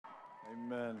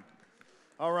Amen.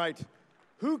 All right.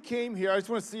 Who came here? I just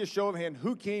want to see a show of hand.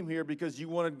 Who came here because you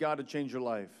wanted God to change your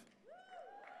life?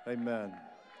 Amen.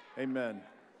 Amen.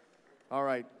 All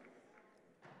right.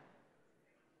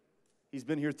 He's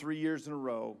been here 3 years in a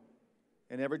row,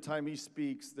 and every time he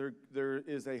speaks, there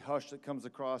is a hush that comes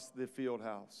across the field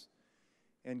house.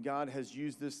 And God has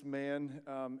used this man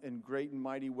in great and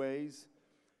mighty ways.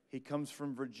 He comes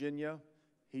from Virginia.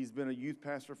 He's been a youth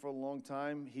pastor for a long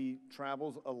time. He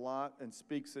travels a lot and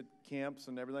speaks at camps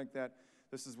and everything like that.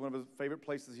 This is one of his favorite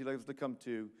places he loves to come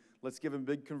to. Let's give him a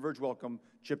big Converge welcome,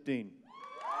 Chip Dean.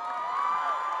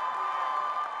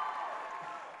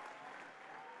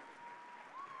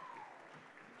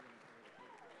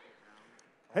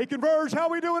 Hey, Converge, how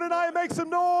we doing tonight? Make some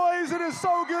noise. It is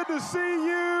so good to see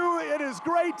you. It is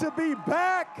great to be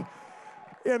back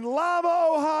in Lima,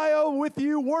 Ohio with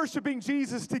you, worshiping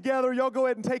Jesus together. Y'all go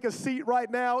ahead and take a seat right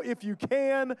now if you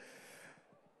can.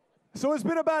 So it's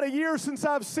been about a year since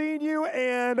I've seen you,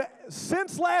 and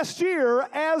since last year,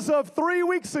 as of 3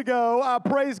 weeks ago, I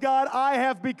praise God, I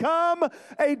have become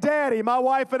a daddy. My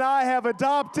wife and I have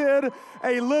adopted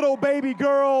a little baby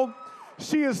girl.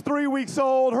 She is 3 weeks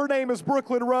old. Her name is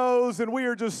Brooklyn Rose, and we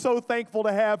are just so thankful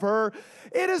to have her.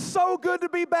 It is so good to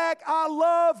be back. I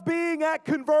love being at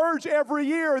Converge every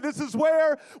year. This is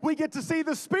where we get to see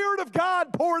the Spirit of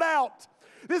God poured out.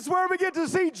 This is where we get to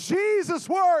see Jesus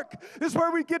work. This is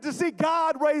where we get to see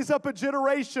God raise up a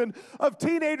generation of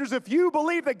teenagers. If you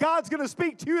believe that God's going to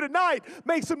speak to you tonight,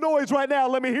 make some noise right now.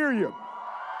 Let me hear you.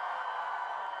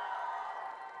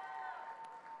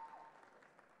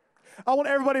 I want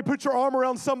everybody to put your arm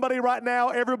around somebody right now.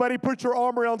 Everybody put your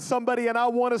arm around somebody, and I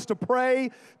want us to pray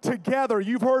together.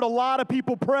 You've heard a lot of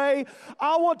people pray.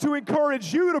 I want to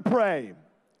encourage you to pray.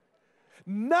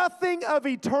 Nothing of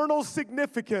eternal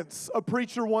significance, a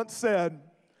preacher once said,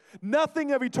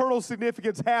 nothing of eternal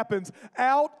significance happens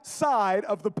outside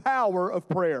of the power of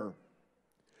prayer.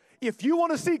 If you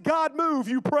want to see God move,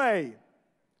 you pray.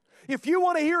 If you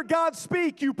want to hear God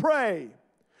speak, you pray.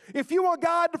 If you want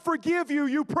God to forgive you,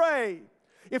 you pray.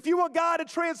 If you want God to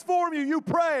transform you, you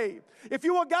pray. If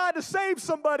you want God to save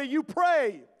somebody, you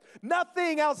pray.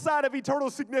 Nothing outside of eternal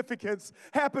significance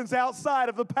happens outside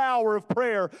of the power of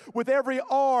prayer. With every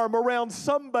arm around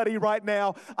somebody right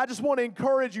now, I just want to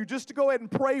encourage you just to go ahead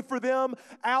and pray for them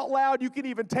out loud. You can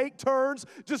even take turns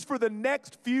just for the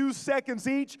next few seconds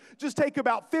each. Just take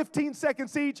about 15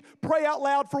 seconds each. Pray out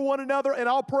loud for one another, and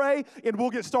I'll pray, and we'll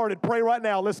get started. Pray right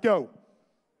now. Let's go.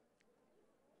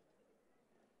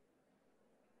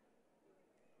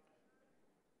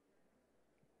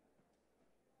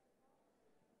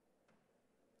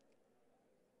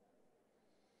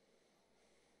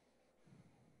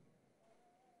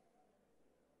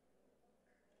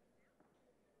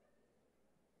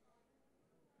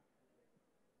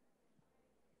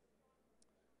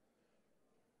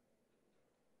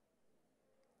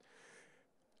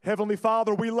 Heavenly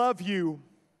Father, we love you.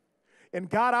 And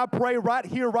God, I pray right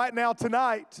here, right now,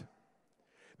 tonight,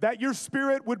 that your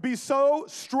Spirit would be so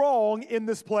strong in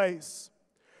this place.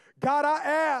 God, I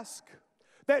ask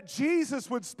that Jesus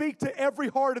would speak to every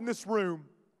heart in this room.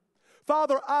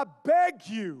 Father, I beg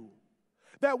you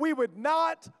that we would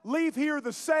not leave here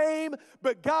the same,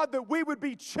 but God, that we would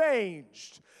be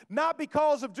changed, not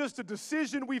because of just a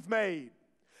decision we've made,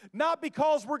 not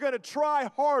because we're going to try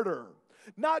harder,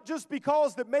 not just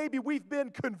because that maybe we've been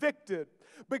convicted,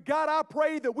 but God, I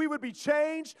pray that we would be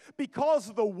changed because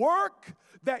of the work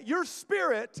that your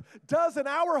Spirit does in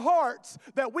our hearts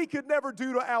that we could never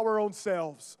do to our own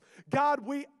selves. God,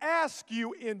 we ask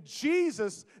you in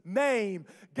Jesus' name,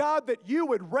 God, that you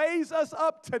would raise us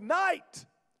up tonight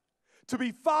to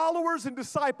be followers and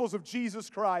disciples of Jesus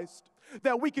Christ,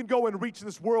 that we can go and reach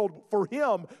this world for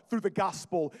him through the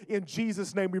gospel. In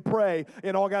Jesus' name we pray.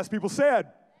 And all God's people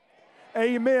said,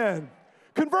 amen.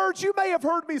 Converge, you may have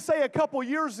heard me say a couple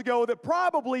years ago that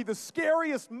probably the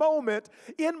scariest moment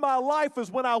in my life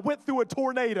was when I went through a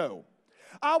tornado.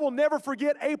 I will never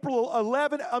forget April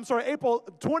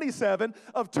 27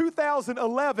 of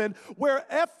 2011, where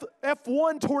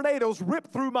F1 tornadoes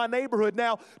ripped through my neighborhood.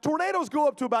 Now, tornadoes go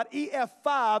up to about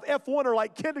EF5. F1 are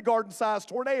like kindergarten-sized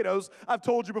tornadoes, I've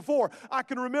told you before. I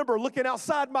can remember looking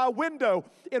outside my window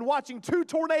and watching 2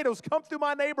 tornadoes come through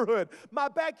my neighborhood. My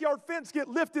backyard fence get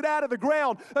lifted out of the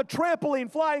ground, a trampoline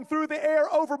flying through the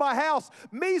air over my house,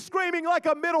 me screaming like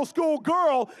a middle school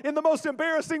girl in the most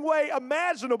embarrassing way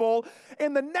imaginable.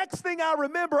 And the next thing I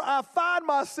remember, I find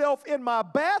myself in my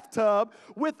bathtub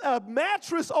with a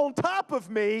mattress on top of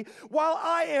me while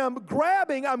I'm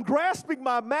grasping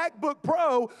my MacBook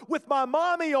Pro with my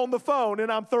mommy on the phone,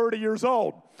 and I'm 30 years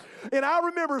old. And I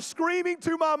remember screaming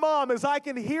to my mom as I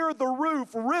can hear the roof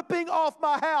ripping off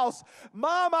my house,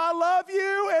 "Mom, I love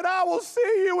you, and I will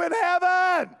see you in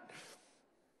heaven."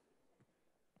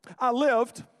 I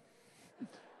lived.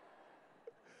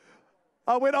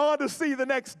 I went on to see the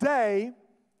next day,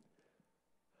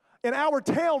 and our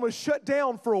town was shut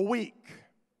down for a week.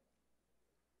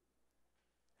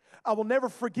 I will never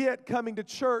forget coming to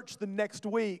church the next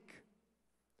week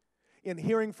and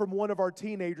hearing from one of our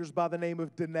teenagers by the name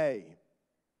of Danae.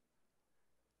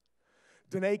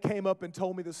 Danae came up and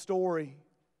told me the story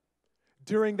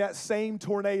during that same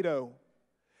tornado.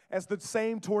 As the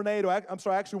same tornado,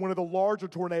 actually one of the larger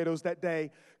tornadoes that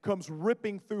day comes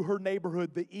ripping through her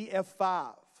neighborhood, the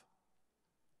EF5,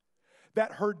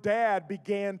 that her dad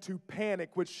began to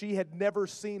panic, which she had never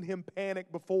seen him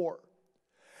panic before.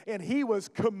 And he was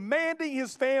commanding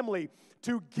his family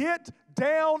to get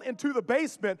down into the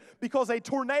basement because a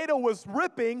tornado was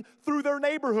ripping through their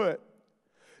neighborhood.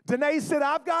 Danae said,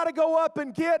 "I've got to go up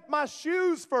and get my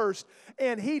shoes first."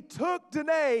 And he took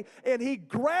Danae and he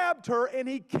grabbed her and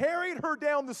he carried her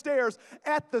down the stairs.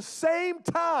 At the same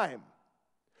time,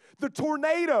 the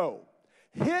tornado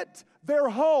hit their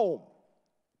home.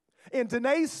 And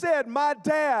Danae said, "My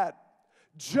dad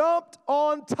jumped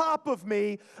on top of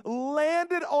me,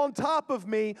 landed on top of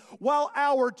me, while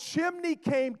our chimney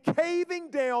came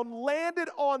caving down, landed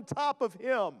on top of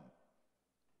him."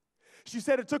 She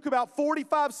said it took about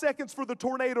 45 seconds for the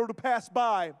tornado to pass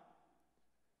by.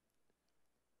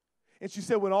 And she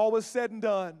said when all was said and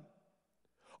done,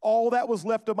 all that was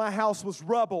left of my house was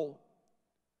rubble.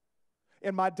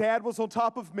 And my dad was on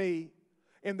top of me,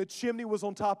 and the chimney was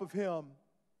on top of him,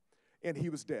 and he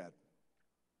was dead.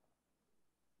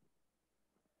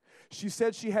 She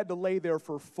said she had to lay there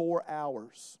for 4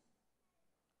 hours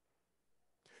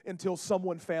until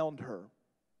someone found her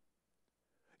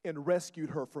and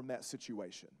rescued her from that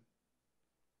situation.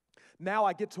 Now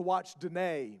I get to watch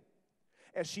Danae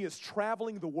as she is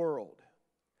traveling the world.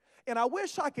 And I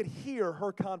wish I could hear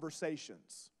her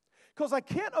conversations, because I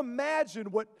can't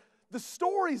imagine what the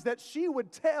stories that she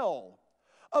would tell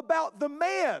about the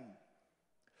man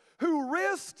who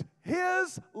risked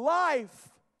his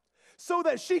life so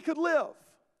that she could live.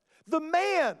 The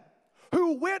man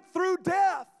who went through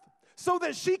death so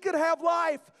that she could have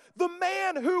life. The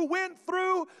man who went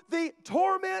through the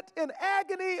torment and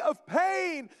agony of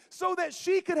pain so that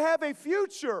she could have a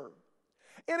future.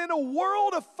 And in a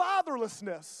world of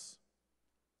fatherlessness,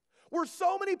 where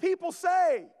so many people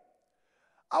say,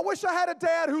 "I wish I had a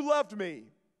dad who loved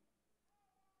me.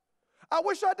 I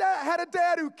wish I had a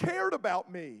dad who cared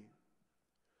about me.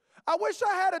 I wish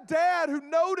I had a dad who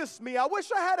noticed me. I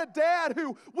wish I had a dad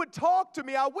who would talk to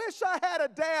me. I wish I had a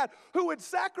dad who would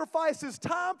sacrifice his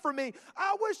time for me.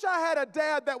 I wish I had a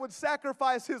dad that would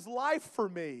sacrifice his life for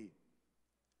me."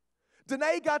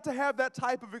 Danae got to have that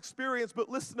type of experience, but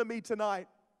listen to me tonight,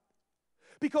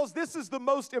 because this is the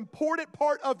most important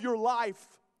part of your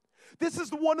life. This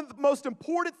is one of the most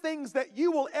important things that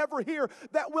you will ever hear,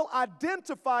 that will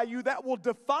identify you, that will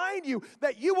define you,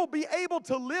 that you will be able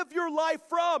to live your life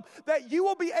from, that you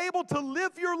will be able to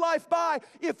live your life by.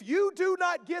 If you do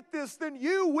not get this, then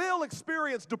you will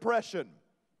experience depression.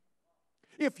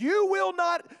 If you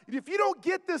don't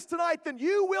get this tonight, then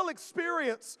you will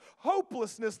experience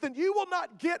hopelessness. Then you will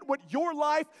not get what your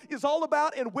life is all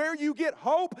about, and where you get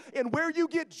hope, and where you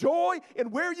get joy,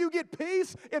 and where you get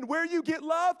peace, and where you get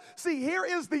love. See, here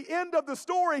is the end of the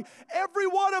story. Every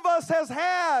one of us has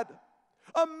had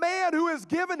a man who has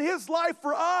given his life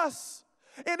for us,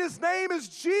 and his name is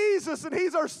Jesus, and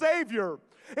he's our Savior.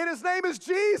 And his name is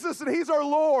Jesus, and he's our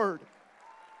Lord.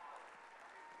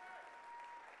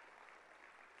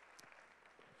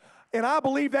 And I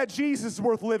believe that Jesus is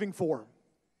worth living for.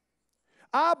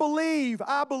 I believe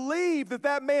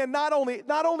that man, not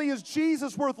only is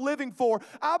Jesus worth living for,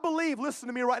 I believe, listen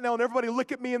to me right now, and everybody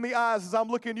look at me in the eyes as I'm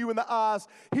looking you in the eyes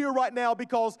here right now,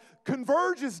 because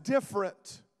Converge is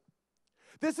different.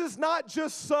 This is not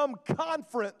just some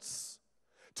conference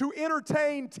to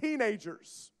entertain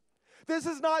teenagers. This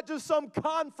is not just some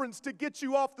conference to get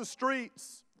you off the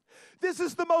streets. This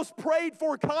is the most prayed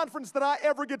for conference that I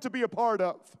ever get to be a part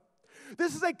of.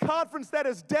 This is a conference that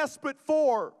is desperate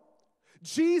for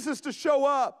Jesus to show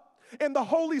up and the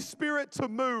Holy Spirit to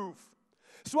move.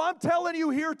 So I'm telling you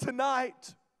here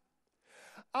tonight,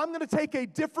 I'm going to take a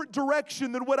different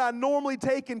direction than what I normally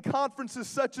take in conferences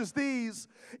such as these.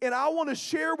 And I want to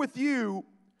share with you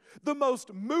the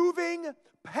most moving,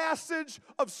 passage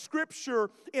of Scripture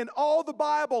in all the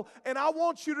Bible, and I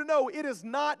want you to know it is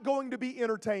not going to be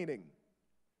entertaining.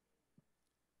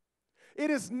 It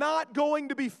is not going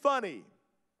to be funny.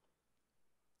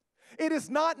 It is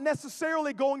not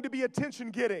necessarily going to be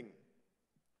attention-getting.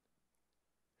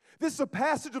 This is a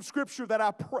passage of Scripture that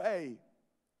I pray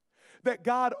that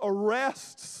God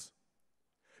arrests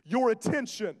your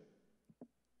attention,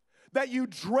 that you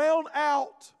drown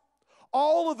out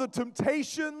all of the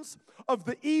temptations of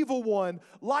the evil one.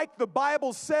 Like the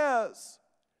Bible says,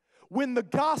 when the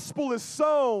gospel is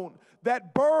sown,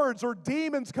 that birds or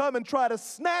demons come and try to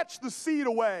snatch the seed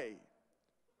away.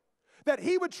 That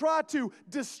he would try to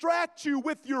distract you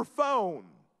with your phone.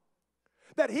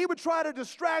 That he would try to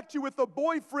distract you with a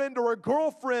boyfriend or a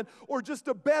girlfriend or just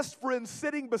a best friend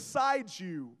sitting beside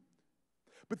you.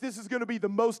 But this is going to be the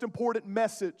most important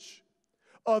message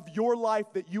of your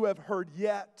life that you have heard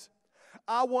yet.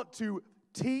 I want to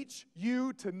teach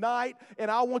you tonight,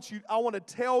 and I want to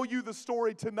tell you the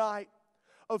story tonight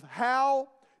of how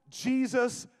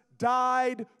Jesus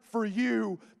died for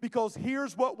you, because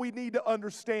here's what we need to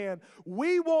understand.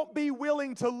 We won't be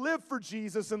willing to live for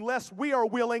Jesus unless we are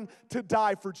willing to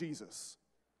die for Jesus.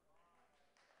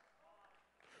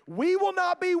 We will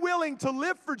not be willing to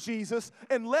live for Jesus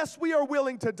unless we are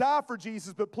willing to die for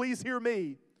Jesus. But please hear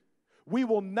me. We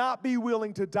will not be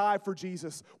willing to die for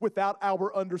Jesus without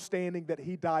our understanding that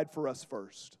he died for us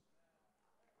first.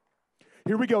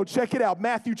 Here we go. Check it out.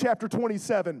 Matthew chapter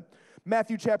 27.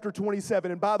 Matthew chapter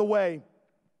 27. And by the way,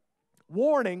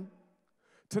 warning,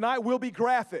 tonight will be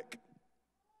graphic.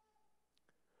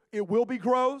 It will be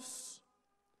gross.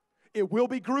 It will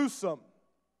be gruesome.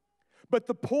 But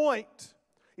the point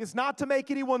is not to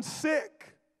make anyone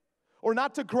sick or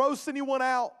not to gross anyone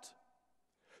out.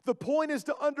 The point is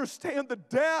to understand the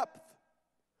depth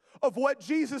of what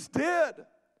Jesus did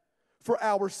for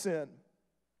our sin.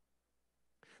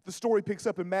 The story picks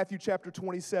up in Matthew chapter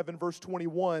 27, verse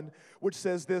 21, which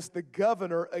says this: the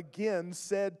governor again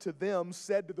said to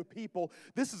the people,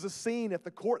 this is a scene at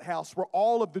the courthouse where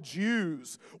all of the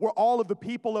Jews, where all of the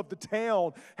people of the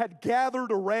town had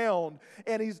gathered around.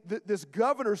 And this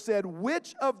governor said,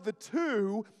 which of the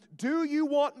two do you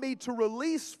want me to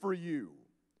release for you?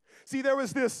 See, there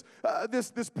was this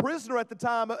prisoner at the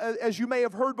time, as you may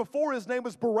have heard before, his name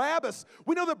was Barabbas.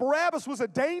 We know that Barabbas was a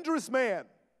dangerous man.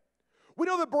 We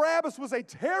know that Barabbas was a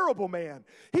terrible man.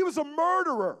 He was a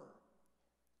murderer.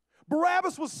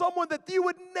 Barabbas was someone that you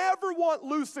would never want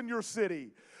loose in your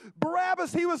city.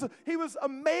 Barabbas, he was a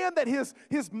man that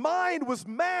his mind was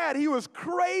mad. He was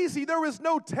crazy. There was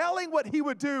no telling what he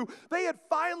would do. They had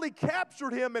finally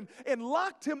captured him and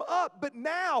locked him up. But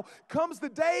now comes the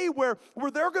day where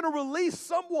they're going to release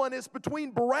someone. It's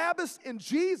between Barabbas and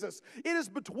Jesus. It is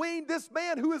between this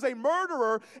man who is a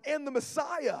murderer and the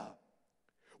Messiah.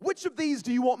 Which of these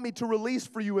do you want me to release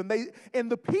for you?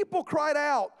 And the people cried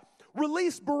out,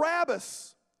 release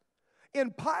Barabbas.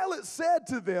 And Pilate said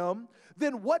to them,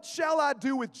 then what shall I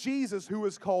do with Jesus who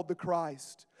is called the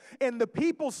Christ? And the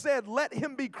people said, let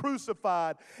him be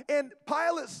crucified. And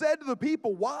Pilate said to the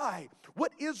people, why?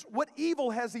 What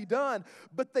evil has he done?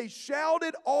 But they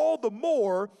shouted all the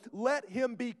more, let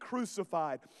him be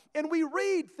crucified. And we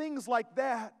read things like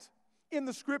that in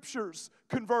the Scriptures,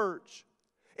 Converge.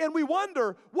 And we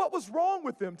wonder, what was wrong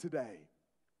with them today?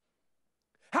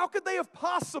 How could they have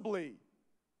possibly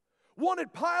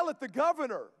wanted Pilate, the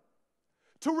governor,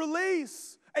 to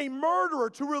release a murderer,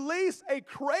 to release a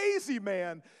crazy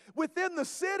man within the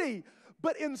city?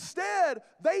 But instead,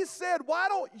 they said, why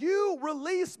don't you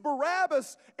release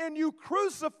Barabbas and you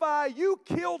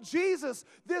kill Jesus,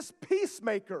 this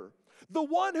peacemaker, the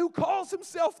one who calls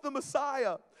himself the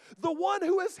Messiah, the one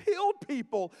who has healed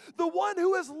people, the one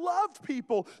who has loved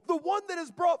people, the one that has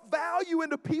brought value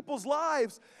into people's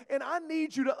lives. And I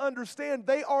need you to understand,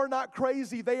 they are not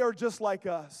crazy. They are just like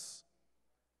us.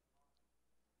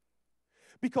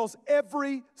 Because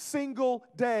every single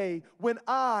day when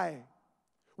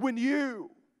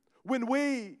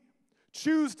we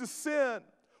choose to sin,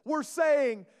 we're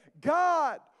saying,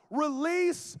 God,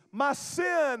 release my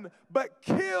sin, but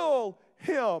kill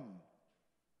him.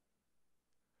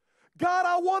 God,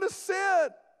 I want to sin.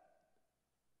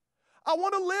 I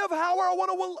want to live however I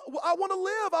want to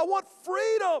live. I want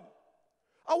freedom.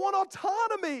 I want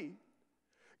autonomy.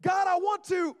 God, I want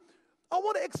to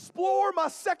explore my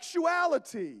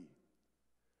sexuality.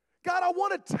 God, I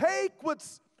want to take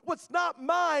what's not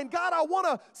mine. God, I want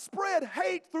to spread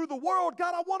hate through the world.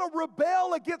 God, I want to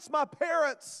rebel against my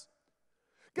parents.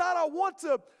 God, I want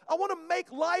to make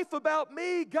life about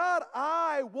me. God,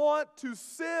 I want to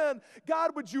sin.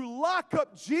 God, would you lock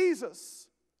up Jesus?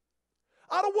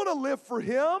 I don't want to live for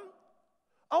him.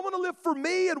 I want to live for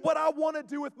me and what I want to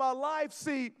do with my life.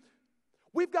 See,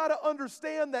 we've got to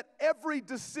understand that every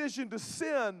decision to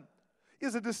sin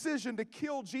is a decision to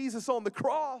kill Jesus on the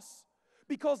cross,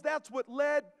 because that's what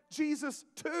led Jesus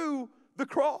to the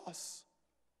cross.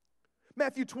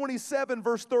 Matthew 27,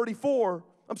 verse 24.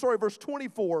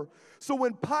 So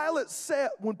when Pilate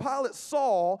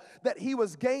saw that he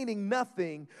was gaining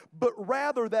nothing, but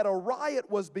rather that a riot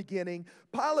was beginning,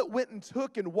 Pilate went and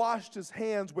took and washed his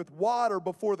hands with water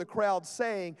before the crowd,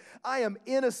 saying, I am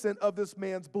innocent of this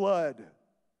man's blood.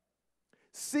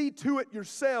 See to it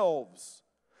yourselves.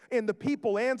 And the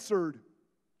people answered,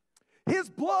 his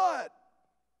blood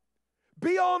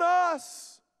be on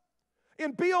us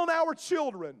and be on our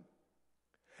children.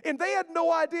 And they had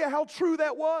no idea how true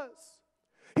that was.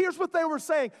 Here's what they were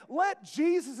saying. Let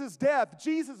Jesus' death,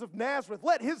 Jesus of Nazareth,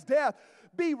 let his death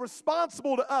be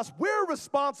responsible to us. We're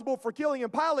responsible for killing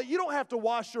him. Pilate, you don't have to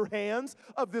wash your hands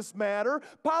of this matter.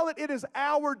 Pilate, it is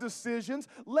our decisions.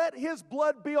 Let his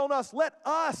blood be on us. Let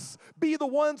us be the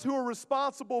ones who are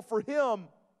responsible for him.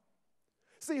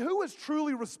 See, who is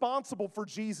truly responsible for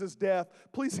Jesus' death?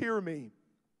 Please hear me.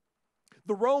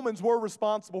 The Romans were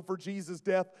responsible for Jesus'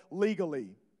 death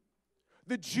legally.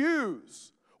 The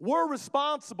Jews were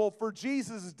responsible for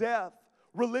Jesus' death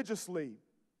religiously.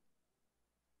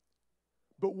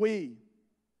 But we,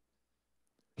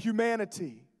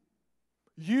 humanity,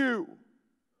 you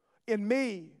and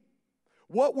me,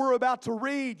 what we're about to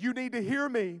read, you need to hear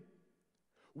me.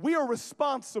 We are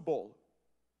responsible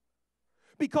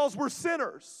because we're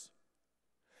sinners.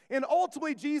 And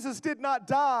ultimately, Jesus did not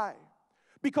die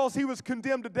because he was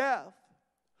condemned to death.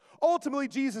 Ultimately,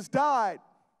 Jesus died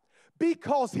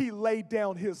because he laid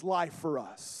down his life for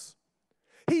us.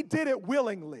 He did it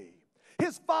willingly.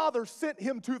 His Father sent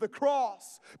him to the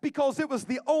cross because it was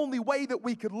the only way that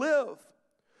we could live.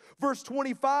 Verse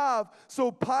 25,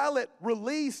 so Pilate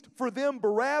released for them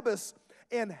Barabbas,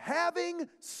 and having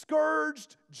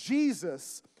scourged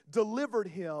Jesus, delivered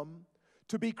him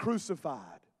to be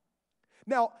crucified.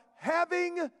 Now,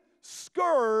 having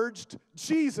scourged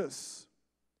Jesus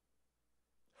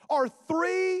are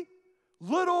three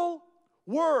little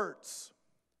words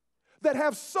that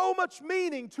have so much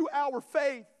meaning to our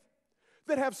faith,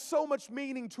 that have so much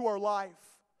meaning to our life.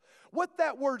 What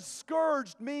that word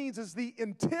scourged means is the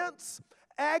intense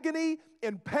agony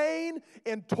and pain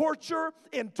and torture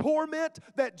and torment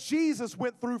that Jesus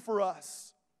went through for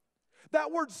us.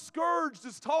 That word scourged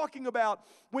is talking about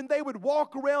when they would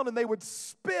walk around and they would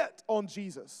spit on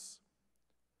Jesus.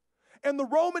 And the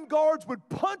Roman guards would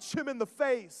punch him in the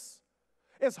face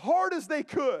as hard as they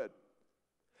could.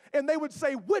 And they would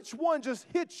say, which one just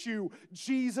hit you,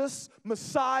 Jesus,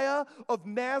 Messiah of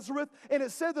Nazareth? And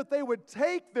it said that they would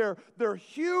take their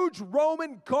huge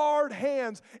Roman guard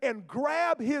hands and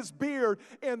grab his beard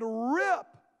and rip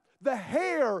the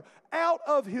hair out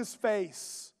of his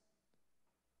face.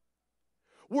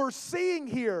 We're seeing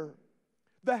here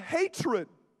the hatred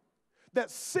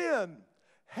that sin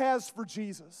has for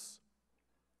Jesus.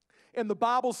 And the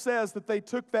Bible says that they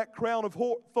took that crown of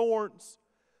thorns,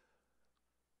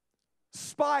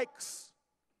 spikes,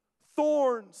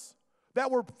 thorns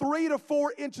that were 3 to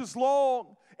 4 inches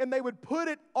long, and they would put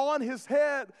it on his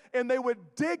head, and they would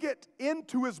dig it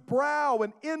into his brow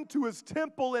and into his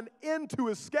temple and into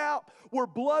his scalp, where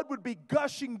blood would be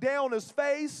gushing down his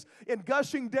face and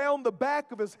gushing down the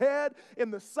back of his head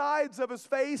and the sides of his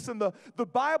face. And the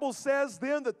Bible says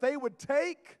then that they would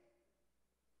take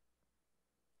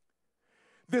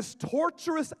this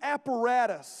torturous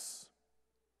apparatus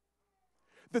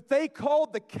that they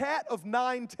called the cat of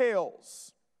 9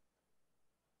 tails.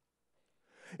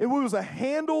 It was a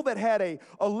handle that had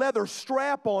a leather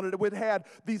strap on it. It would have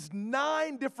these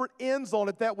 9 different ends on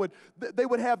it they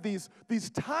would have these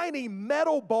tiny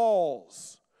metal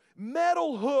balls,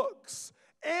 metal hooks,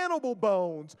 animal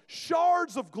bones,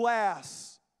 shards of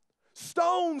glass,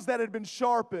 stones that had been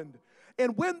sharpened.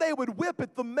 And when they would whip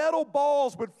it, the metal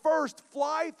balls would first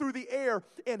fly through the air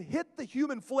and hit the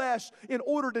human flesh in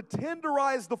order to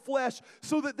tenderize the flesh,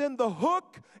 so that then the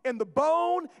hook and the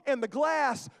bone and the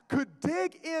glass could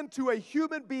dig into a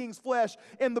human being's flesh.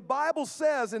 And the Bible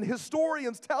says, and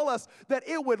historians tell us, that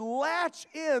it would latch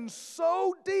in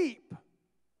so deep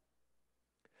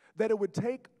that it would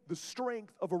take the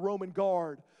strength of a Roman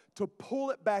guard to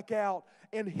pull it back out.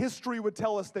 And history would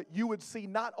tell us that you would see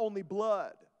not only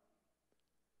blood,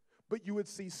 but you would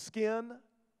see skin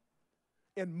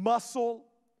and muscle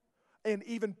and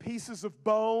even pieces of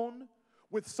bone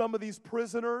with some of these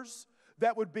prisoners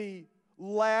that would be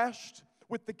lashed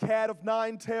with the cat of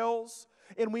 9 tails.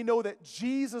 And we know that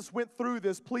Jesus went through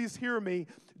this. Please hear me.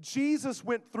 Jesus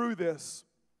went through this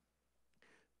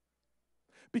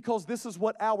because this is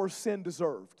what our sin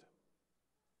deserved.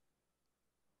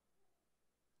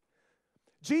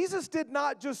 Jesus did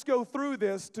not just go through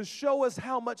this to show us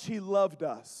how much He loved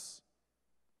us.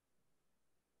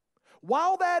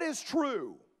 While that is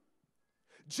true,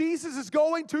 Jesus is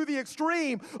going to the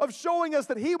extreme of showing us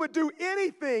that He would do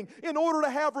anything in order to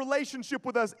have relationship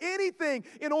with us, anything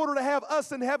in order to have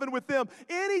us in heaven with them,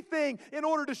 anything in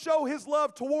order to show His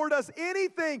love toward us,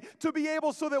 anything to be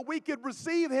able so that we could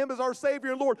receive Him as our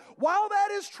Savior and Lord. While that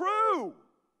is true,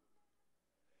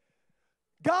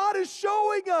 God is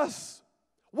showing us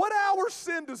what our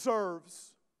sin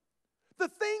deserves. The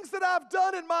things that I've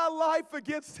done in my life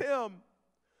against Him,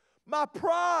 my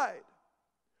pride,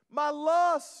 my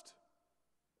lust,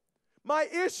 my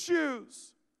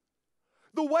issues,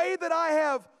 the way that I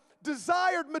have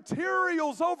desired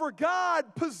materials over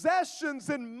God, possessions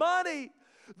and money,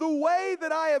 the way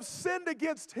that I have sinned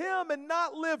against Him and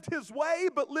not lived His way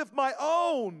but lived my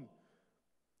own.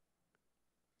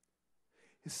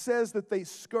 It says that they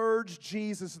scourged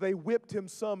Jesus. They whipped Him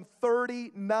some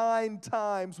 39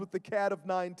 times with the cat of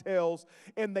nine tails,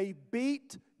 and they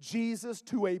beat Jesus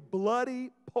to a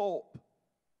bloody pulp.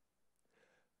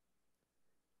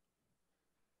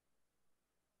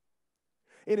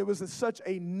 And it was such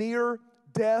a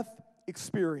near-death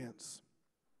experience.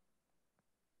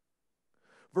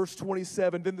 Verse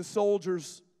 27, then the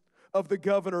soldiers of the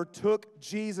governor took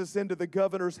Jesus into the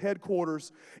governor's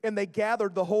headquarters, and they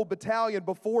gathered the whole battalion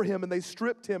before him, and they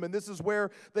stripped him. And this is where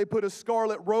they put a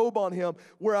scarlet robe on him,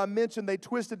 where I mentioned they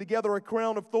twisted together a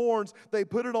crown of thorns. They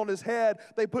put it on his head.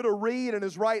 They put a reed in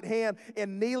his right hand,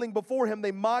 and kneeling before him,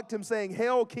 they mocked him, saying,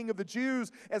 "Hail, King of the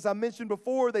Jews." As I mentioned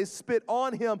before, they spit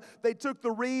on him. They took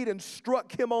the reed and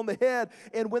struck him on the head.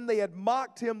 And when they had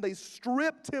mocked him, they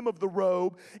stripped him of the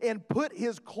robe and put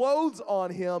his clothes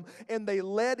on him, and they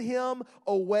led him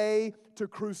away to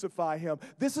crucify him.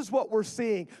 This is what we're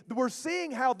seeing. We're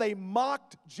seeing how they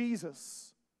mocked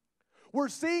Jesus. We're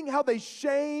seeing how they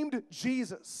shamed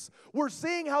Jesus. We're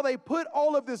seeing how they put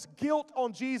all of this guilt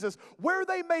on Jesus, where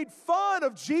they made fun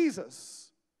of Jesus.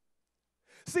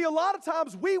 See, a lot of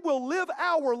times we will live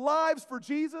our lives for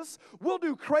Jesus. We'll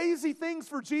do crazy things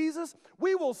for Jesus.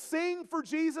 We will sing for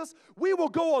Jesus. We will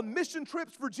go on mission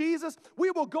trips for Jesus.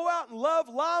 We will go out and love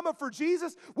Lima for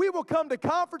Jesus. We will come to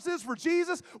conferences for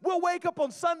Jesus. We'll wake up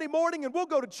on Sunday morning and we'll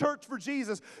go to church for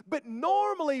Jesus. But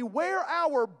normally where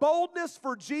our boldness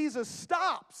for Jesus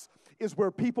stops is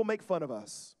where people make fun of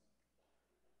us,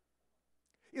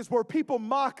 is where people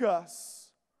mock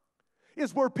us,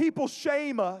 is where people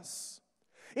shame us.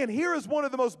 And here is one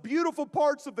of the most beautiful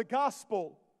parts of the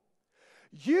gospel.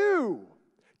 You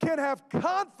can have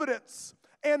confidence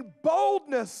and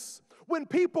boldness when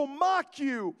people mock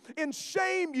you and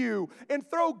shame you and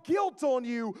throw guilt on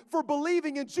you for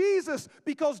believing in Jesus,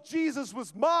 because Jesus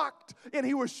was mocked and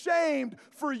He was shamed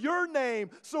for your name,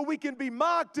 so we can be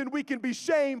mocked and we can be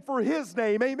shamed for His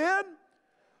name. Amen?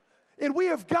 And we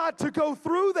have got to go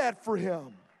through that for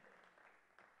Him.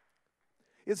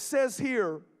 It says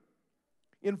here,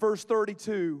 in verse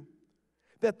 32,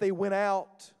 that they went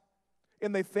out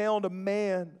and they found a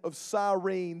man of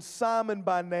Cyrene, Simon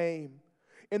by name,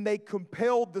 and they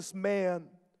compelled this man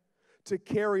to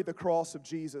carry the cross of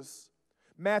Jesus.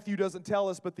 Matthew doesn't tell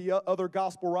us, but the other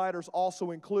gospel writers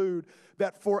also include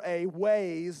that for a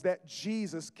ways that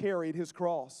Jesus carried His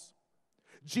cross.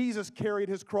 Jesus carried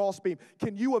His crossbeam.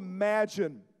 Can you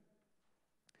imagine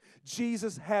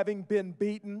Jesus having been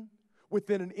beaten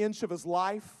within an inch of His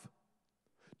life,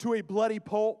 to a bloody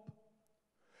pulp,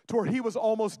 to where He was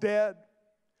almost dead?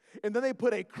 And then they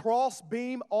put a cross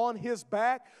beam on His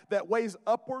back that weighs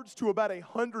upwards to about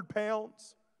 100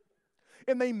 pounds.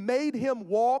 And they made Him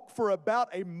walk for about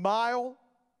a mile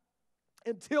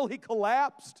until He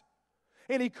collapsed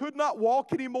and He could not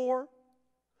walk anymore.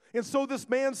 And so this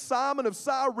man, Simon of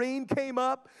Cyrene, came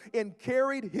up and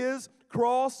carried His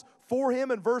cross for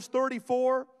Him. In verse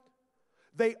 34,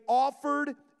 they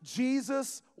offered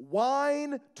Jesus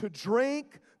wine to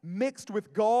drink mixed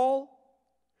with gall,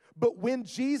 but when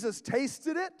Jesus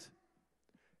tasted it,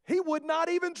 He would not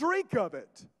even drink of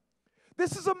it.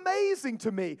 This is amazing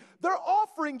to me. They're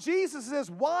offering Jesus as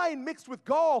wine mixed with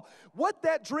gall. What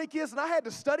that drink is, and I had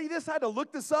to study this, I had to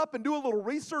look this up and do a little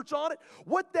research on it.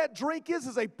 What that drink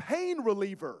is a pain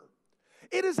reliever.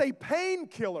 It is a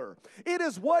painkiller. It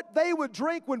is what they would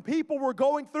drink when people were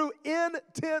going through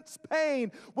intense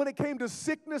pain. When it came to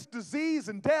sickness, disease,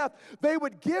 and death, they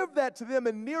would give that to them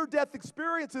in near-death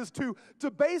experiences to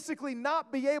basically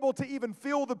not be able to even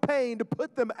feel the pain, to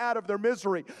put them out of their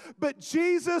misery. But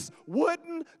Jesus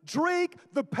wouldn't drink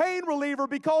the pain reliever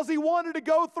because He wanted to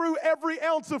go through every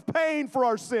ounce of pain for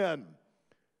our sin.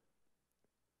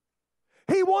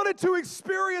 He wanted to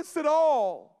experience it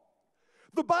all.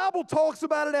 The Bible talks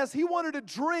about it as he wanted to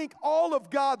drink all of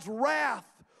God's wrath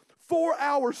for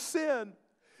our sin.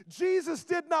 Jesus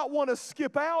did not want to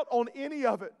skip out on any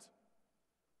of it.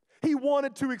 He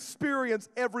wanted to experience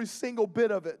every single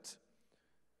bit of it.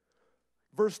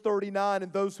 Verse 39,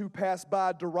 and those who passed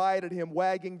by derided him,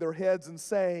 wagging their heads and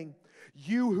saying,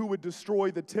 "You who would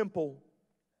destroy the temple,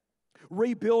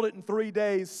 rebuild it in 3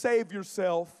 days, save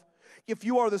yourself. If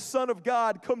you are the Son of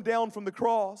God, come down from the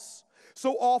cross."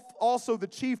 So also the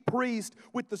chief priest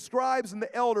with the scribes and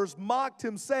the elders mocked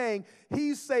him, saying,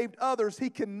 "He saved others, he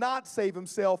cannot save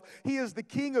himself. He is the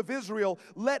King of Israel.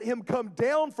 Let him come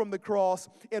down from the cross,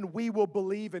 and we will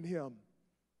believe in him."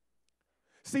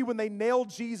 See, when they nailed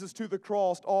Jesus to the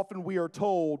cross, often we are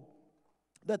told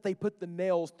that they put the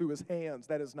nails through his hands.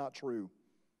 That is not true.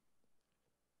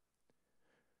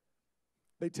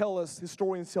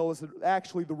 Historians tell us that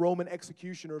actually the Roman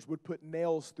executioners would put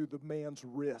nails through the man's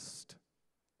wrist.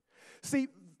 See,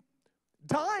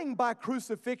 dying by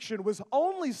crucifixion was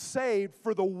only saved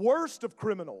for the worst of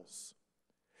criminals.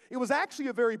 It was actually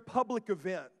a very public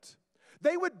event.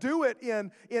 They would do it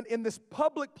in this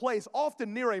public place,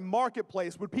 often near a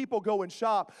marketplace where people go and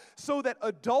shop, so that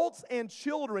adults and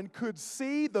children could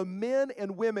see the men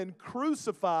and women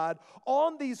crucified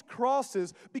on these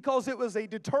crosses, because it was a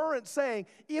deterrent saying,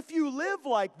 if you live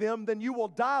like them, then you will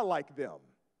die like them.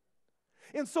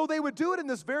 And so they would do it in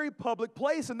this very public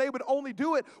place, and they would only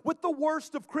do it with the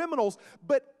worst of criminals,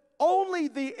 but only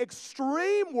the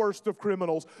extreme worst of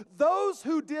criminals, those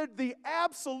who did the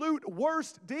absolute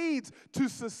worst deeds to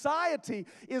society,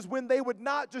 is when they would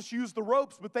not just use the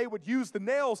ropes, but they would use the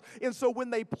nails. And so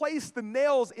when they placed the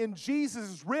nails in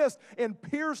Jesus' wrist and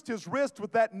pierced his wrist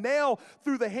with that nail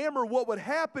through the hammer, what would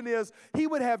happen is he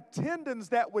would have tendons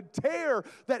that would tear,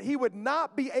 that he would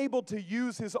not be able to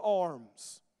use his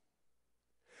arms.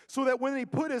 So that when he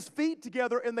put his feet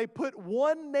together and they put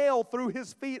one nail through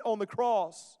his feet on the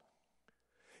cross,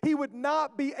 he would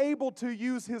not be able to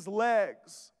use his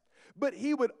legs, but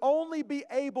he would only be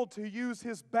able to use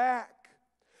his back,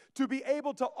 to be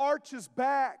able to arch his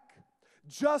back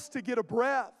just to get a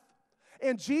breath.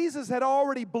 And Jesus had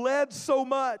already bled so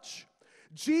much.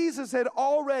 Jesus had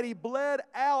already bled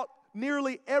out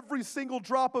nearly every single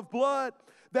drop of blood,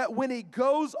 that when he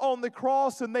goes on the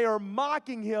cross and they are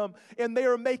mocking him and they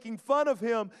are making fun of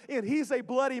him, and he's a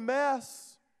bloody mess.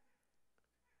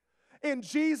 And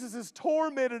Jesus is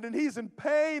tormented and he's in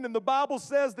pain, and the Bible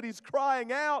says that he's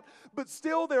crying out, but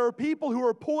still there are people who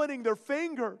are pointing their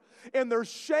finger and they're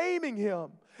shaming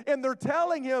him and they're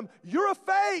telling him, "You're a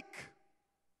fake.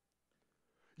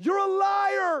 You're a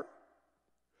liar.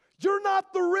 You're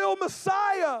not the real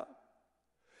Messiah.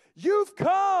 You've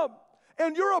come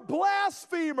and you're a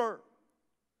blasphemer.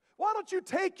 Why don't you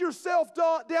take yourself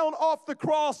down off the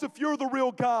cross if you're the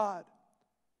real God?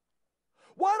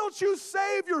 Why don't you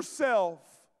save yourself?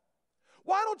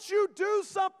 Why don't you do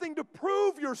something to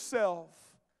prove yourself?"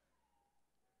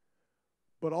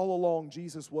 But all along,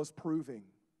 Jesus was proving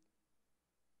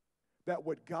that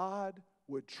what God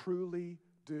would truly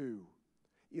do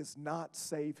is not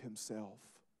save himself,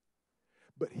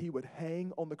 but he would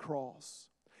hang on the cross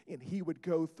and he would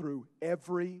go through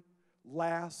every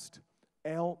last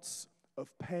ounce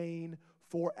of pain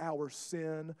for our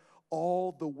sin,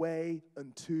 all the way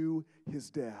unto his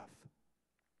death.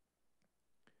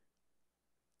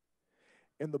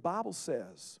 And the Bible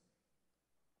says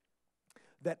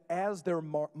that as they're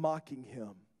mocking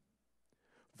him,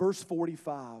 verse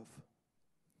 45,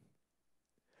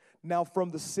 "Now from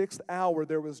the 6th hour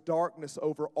there was darkness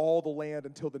over all the land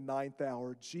until the 9th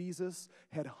hour." Jesus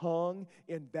had hung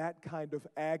in that kind of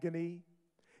agony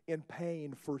and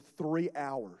pain for 3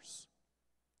 hours.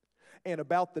 And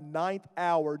about the 9th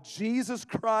hour, Jesus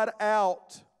cried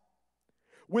out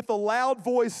with a loud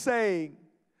voice, saying,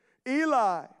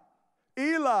 "Eli,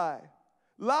 Eli,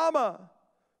 lama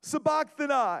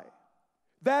sabachthani."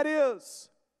 That is,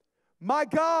 my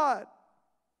God,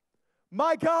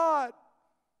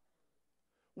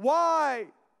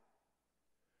 why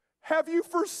have you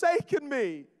forsaken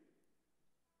me?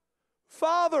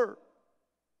 Father,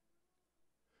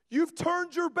 you've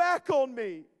turned your back on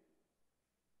me.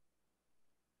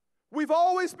 We've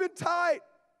always been tight.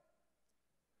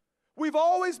 We've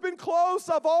always been close.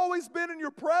 I've always been in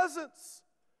your presence.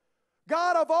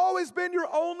 God, I've always been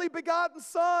your only begotten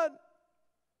Son.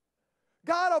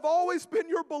 God, I've always been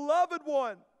your beloved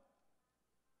one.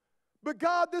 But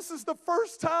God, this is the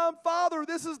first time, Father,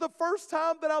 this is the first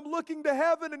time that I'm looking to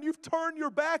heaven and you've turned your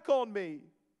back on me.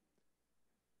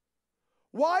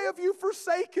 Why have you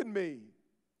forsaken me?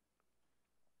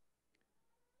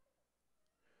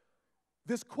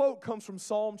 This quote comes from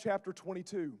Psalm chapter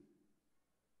 22.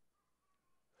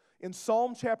 In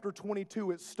Psalm chapter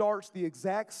 22, it starts the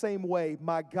exact same way.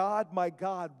 My God,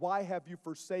 why have you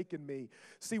forsaken me?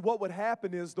 See, what would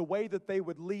happen is the way that they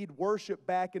would lead worship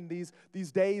back in these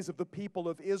days of the people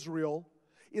of Israel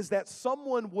is that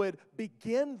someone would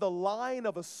begin the line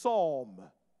of a psalm,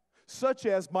 such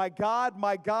as, my God,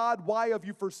 why have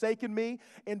you forsaken me?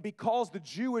 And because the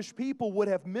Jewish people would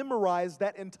have memorized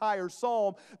that entire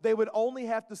psalm, they would only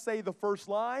have to say the first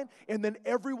line, and then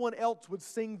everyone else would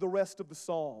sing the rest of the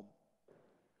psalm.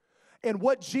 And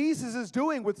what Jesus is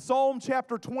doing with Psalm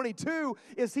chapter 22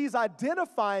 is he's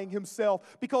identifying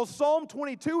himself, because Psalm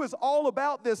 22 is all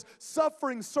about this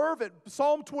suffering servant.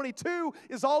 Psalm 22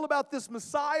 is all about this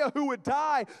Messiah who would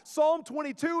die. Psalm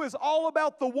 22 is all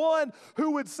about the one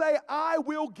who would say, I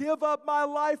will give up my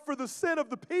life for the sin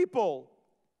of the people.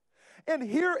 And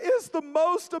here is the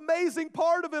most amazing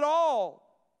part of it all.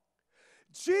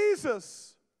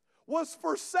 Jesus was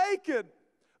forsaken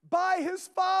by his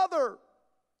Father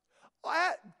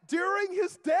during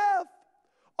his death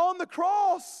on the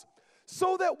cross,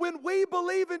 so that when we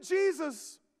believe in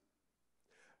Jesus,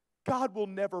 God will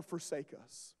never forsake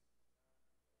us.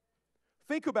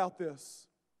 Think about this.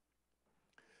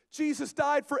 Jesus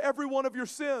died for every one of your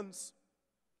sins.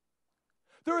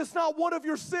 There is not one of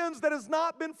your sins that has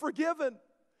not been forgiven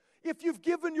if you've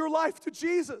given your life to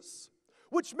Jesus,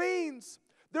 which means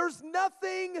there's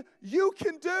nothing you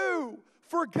can do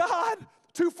for God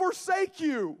to forsake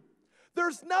you.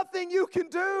 There's nothing you can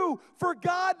do for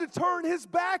God to turn his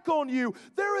back on you.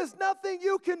 There is nothing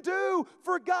you can do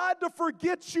for God to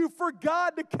forget you, for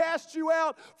God to cast you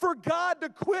out, for God to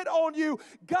quit on you.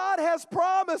 God has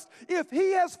promised if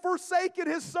he has forsaken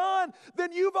his Son,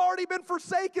 then you've already been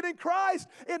forsaken in Christ.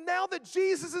 And now that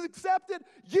Jesus is accepted,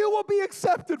 you will be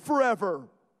accepted forever.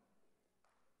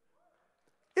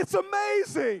 It's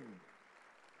amazing.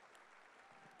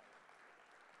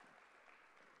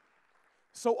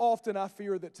 So often I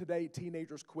fear that today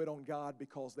teenagers quit on God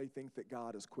because they think that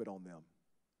God has quit on them.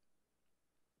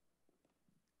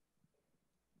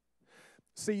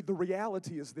 See, the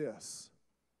reality is this.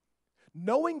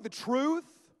 Knowing the truth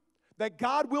that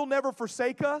God will never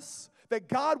forsake us, that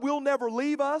God will never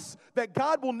leave us, that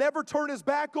God will never turn his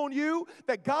back on you,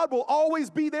 that God will always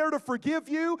be there to forgive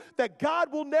you, that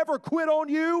God will never quit on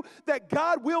you, that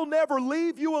God will never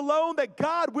leave you alone, that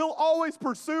God will always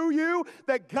pursue you,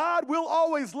 that God will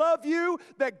always love you,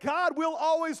 that God will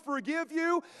always forgive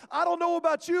you. I don't know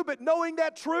about you, but knowing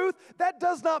that truth, that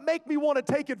does not make me want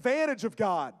to take advantage of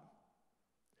God.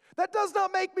 That does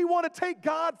not make me want to take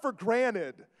God for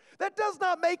granted. That does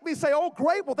not make me say, oh,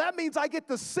 great, well, that means I get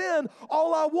to sin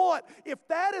all I want. If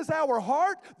that is our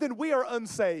heart, then we are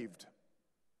unsaved.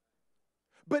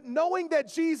 But knowing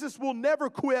that Jesus will never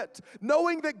quit,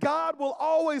 knowing that God will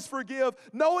always forgive,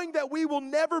 knowing that we will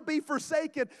never be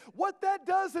forsaken, what that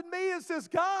does in me is says,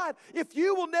 God, if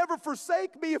you will never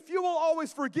forsake me, if you will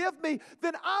always forgive me,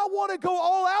 then I want to go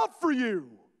all out for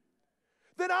you.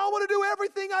 Then I want to do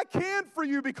everything I can for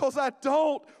you, because I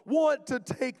don't want to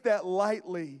take that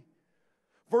lightly.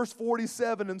 Verse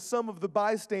 47, and some of the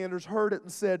bystanders heard it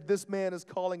and said, this man is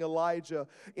calling Elijah.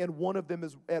 And one of them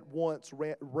at once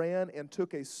ran and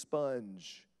took a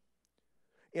sponge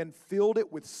and filled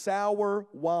it with sour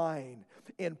wine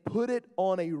and put it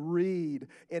on a reed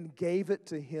and gave it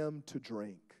to him to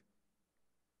drink.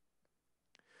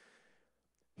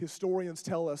 Historians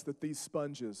tell us that these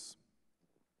sponges,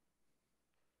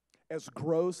 as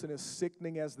gross and as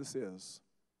sickening as this is,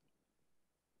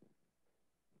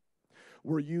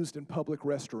 were used in public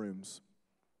restrooms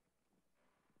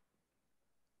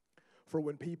for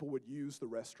when people would use the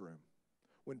restroom,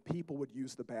 when people would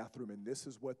use the bathroom, and this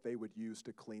is what they would use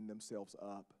to clean themselves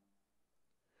up.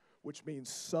 Which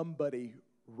means somebody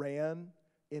ran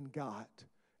and got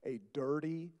a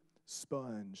dirty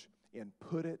sponge and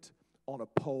put it on a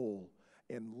pole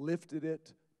and lifted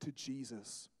it to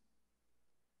Jesus.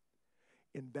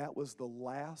 And that was the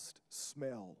last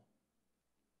smell,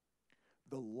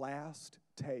 the last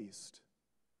taste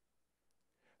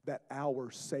that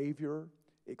our Savior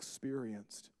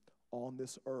experienced on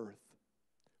this earth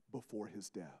before his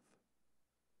death.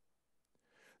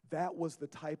 That was the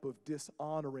type of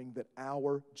dishonoring that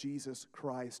our Jesus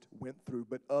Christ went through.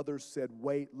 But others said,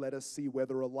 wait, let us see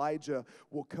whether Elijah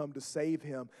will come to save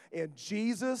him. And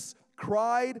Jesus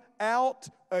cried out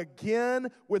again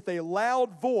with a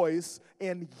loud voice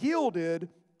and yielded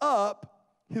up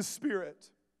his spirit.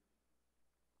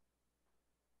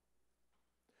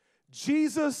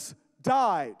 Jesus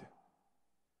died.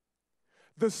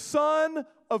 The Son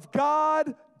of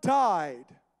God died.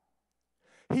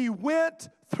 He went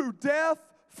through death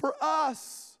for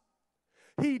us.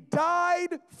 He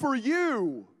died for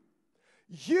you.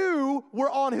 You were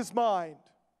on his mind.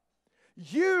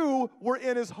 You were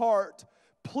in his heart.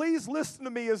 Please listen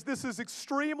to me, as this is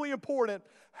extremely important.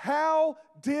 How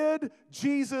did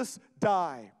Jesus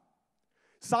die?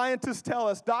 Scientists tell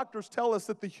us, doctors tell us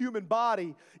that the human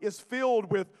body is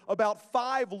filled with about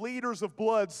 5 liters of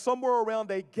blood, somewhere around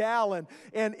a gallon.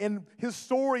 And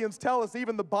historians tell us,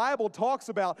 even the Bible talks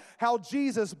about how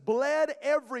Jesus bled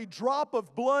every drop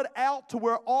of blood out to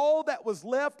where all that was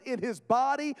left in his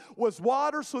body was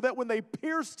water, so that when they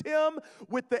pierced him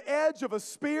with the edge of a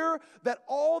spear, that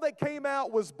all that came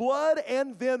out was blood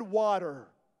and then water.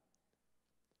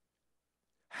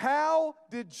 How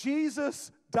did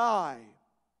Jesus die?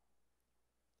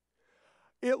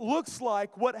 It looks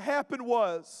like what happened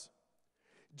was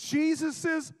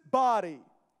Jesus' body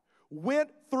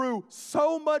went through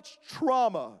so much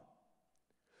trauma,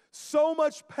 so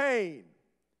much pain,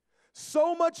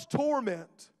 so much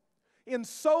torment, in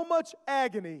so much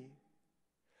agony,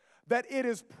 that it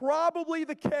is probably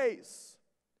the case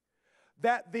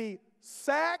that the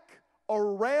sac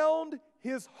around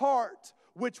his heart,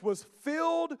 which was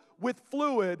filled with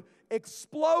fluid,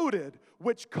 exploded,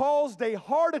 which caused a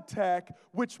heart attack,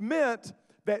 which meant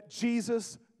that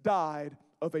Jesus died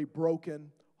of a broken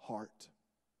heart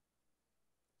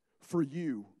for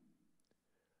you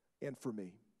and for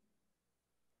me.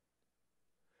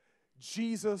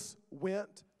 Jesus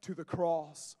went to the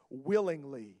cross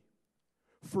willingly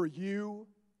for you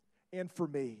and for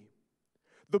me.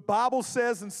 The Bible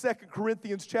says in 2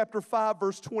 Corinthians chapter 5,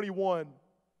 verse 21,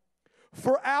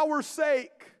 "For our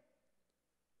sake,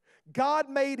 God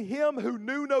made him who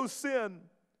knew no sin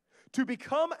to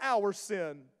become our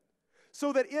sin,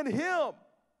 so that in him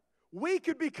we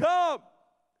could become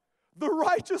the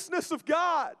righteousness of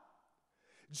God."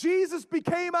 Jesus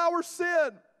became our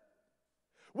sin.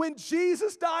 When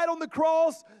Jesus died on the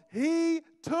cross, he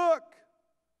took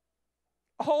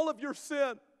all of your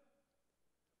sin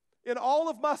and all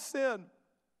of my sin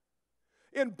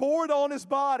and bore it on his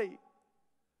body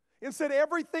and said,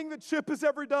 everything that Chip has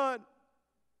ever done,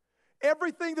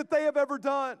 everything that they have ever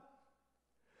done,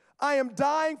 I am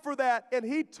dying for that. And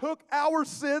he took our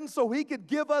sins so he could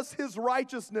give us his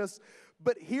righteousness.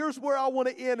 But here's where I want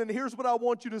to end, and here's what I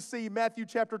want you to see. Matthew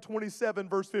chapter 27,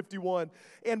 verse 51.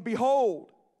 "And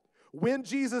behold, when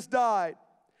Jesus died,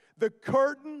 the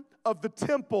curtain of the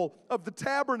temple of the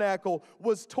tabernacle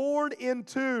was torn in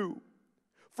two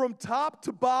from top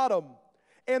to bottom,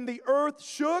 and the earth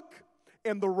shook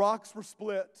and the rocks were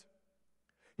split."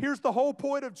 Here's the whole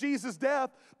point of Jesus' death.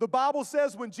 The Bible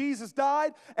says when Jesus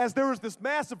died, as there was this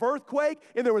massive earthquake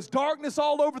and there was darkness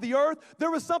all over the earth, there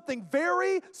was something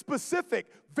very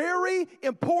specific, very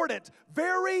important,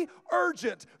 very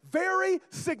urgent, very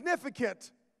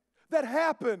significant that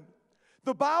happened.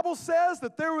 The Bible says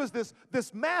that there was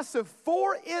this massive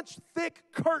 4-inch thick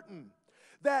curtain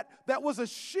that was a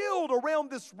shield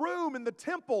around this room in the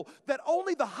temple that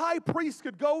only the high priest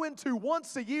could go into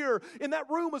once a year. And that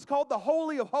room was called the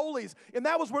Holy of Holies. And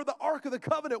that was where the Ark of the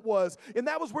Covenant was. And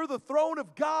that was where the throne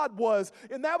of God was.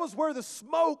 And that was where the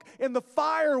smoke and the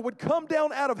fire would come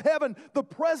down out of heaven, the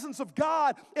presence of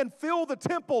God, and fill the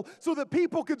temple so that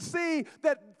people could see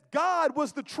that God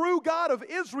was the true God of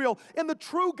Israel and the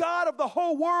true God of the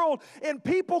whole world, and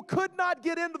people could not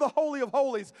get into the Holy of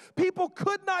Holies. People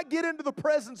could not get into the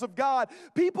presence of God.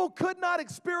 People could not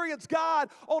experience God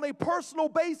on a personal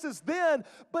basis then,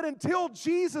 but until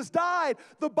Jesus died,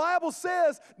 the Bible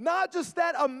says not just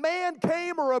that a man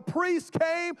came or a priest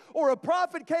came or a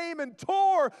prophet came and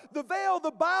tore the veil.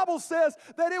 The Bible says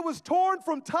that it was torn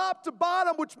from top to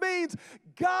bottom, which means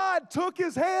God took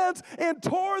his hands and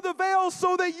tore the veil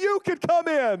so that you could come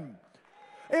in,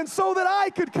 and so that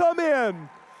I could come in,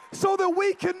 so that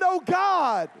we can know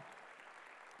God,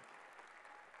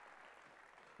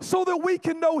 so that we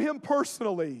can know him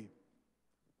personally.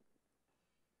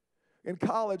 In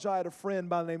college, I had a friend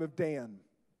by the name of Dan.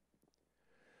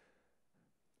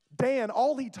 Dan,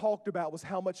 all he talked about was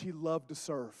how much he loved to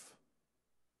surf.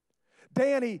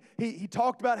 Dan, he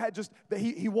talked about how just that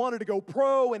he wanted to go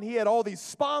pro, and he had all these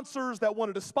sponsors that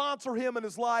wanted to sponsor him in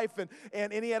his life,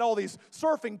 and he had all these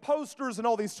surfing posters and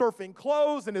all these surfing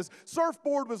clothes, and his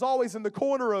surfboard was always in the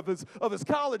corner of his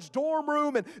college dorm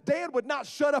room, and Dan would not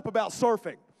shut up about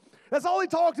surfing. That's all he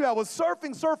talked about was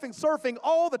surfing, surfing, surfing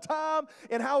all the time,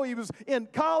 and how he was in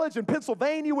college in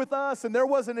Pennsylvania with us, and there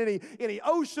wasn't any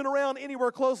ocean around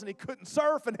anywhere close, and he couldn't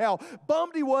surf, and how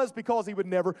bummed he was because he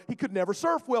could never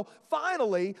surf well.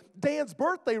 Finally, Dan's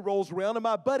birthday rolls around, and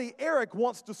my buddy Eric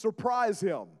wants to surprise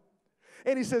him.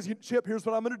 And he says, Chip, here's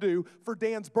what I'm going to do. For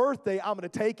Dan's birthday, I'm going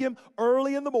to take him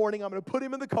early in the morning. I'm going to put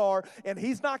him in the car, and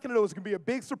he's not going to know. It's going to be a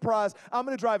big surprise. I'm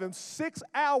going to drive him 6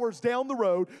 hours down the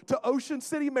road to Ocean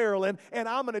City, Maryland, and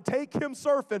I'm going to take him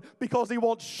surfing because he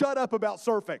won't shut up about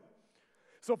surfing.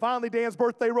 So finally, Dan's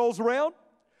birthday rolls around.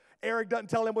 Eric doesn't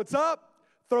tell him what's up,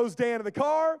 throws Dan in the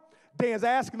car. Dan's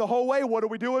asking the whole way, what are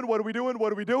we doing, what are we doing,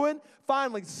 what are we doing?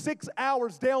 Finally, 6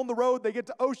 hours down the road, they get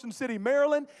to Ocean City,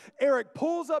 Maryland. Eric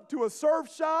pulls up to a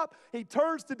surf shop. He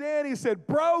turns to Dan. He said,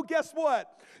 bro, guess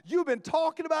what? You've been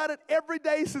talking about it every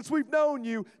day since we've known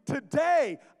you.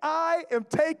 Today, I am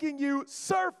taking you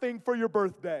surfing for your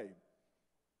birthday.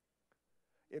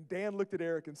 And Dan looked at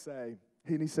Eric and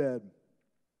he said,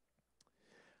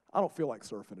 I don't feel like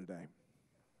surfing today.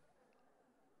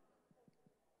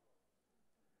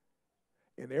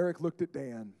 And Eric looked at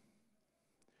Dan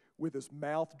with his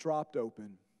mouth dropped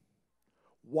open,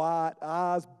 wide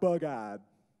eyes bug-eyed,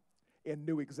 and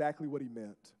knew exactly what he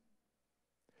meant.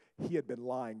 He had been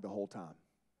lying the whole time.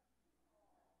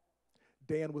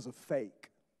 Dan was a fake.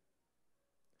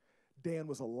 Dan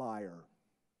was a liar.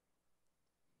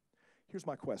 Here's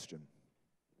my question.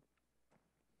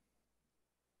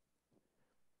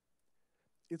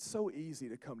 It's so easy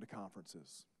to come to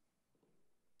conferences.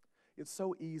 It's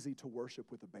so easy to worship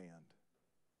with a band.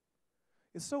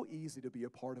 It's so easy to be a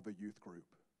part of a youth group,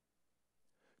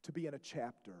 to be in a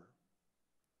chapter.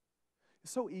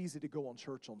 It's so easy to go on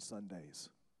church on Sundays.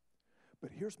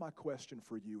 But here's my question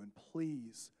for you, and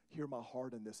please hear my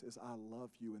heart in this, is I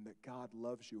love you and that God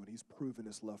loves you and He's proven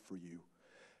His love for you.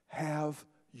 Have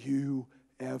you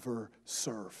ever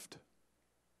surfed?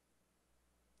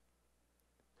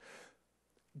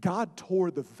 God tore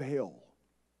the veil.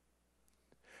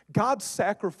 God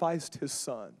sacrificed His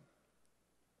Son.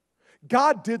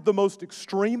 God did the most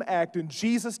extreme act, and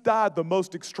Jesus died the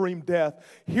most extreme death.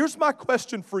 Here's my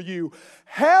question for you.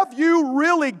 Have you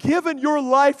really given your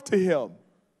life to Him?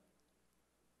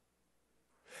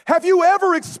 Have you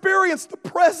ever experienced the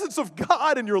presence of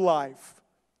God in your life?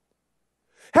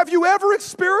 Have you ever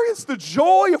experienced the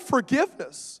joy of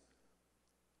forgiveness?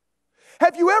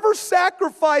 Have you ever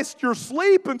sacrificed your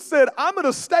sleep and said, I'm going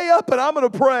to stay up and I'm going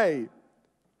to pray?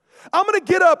 I'm going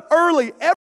to get up early every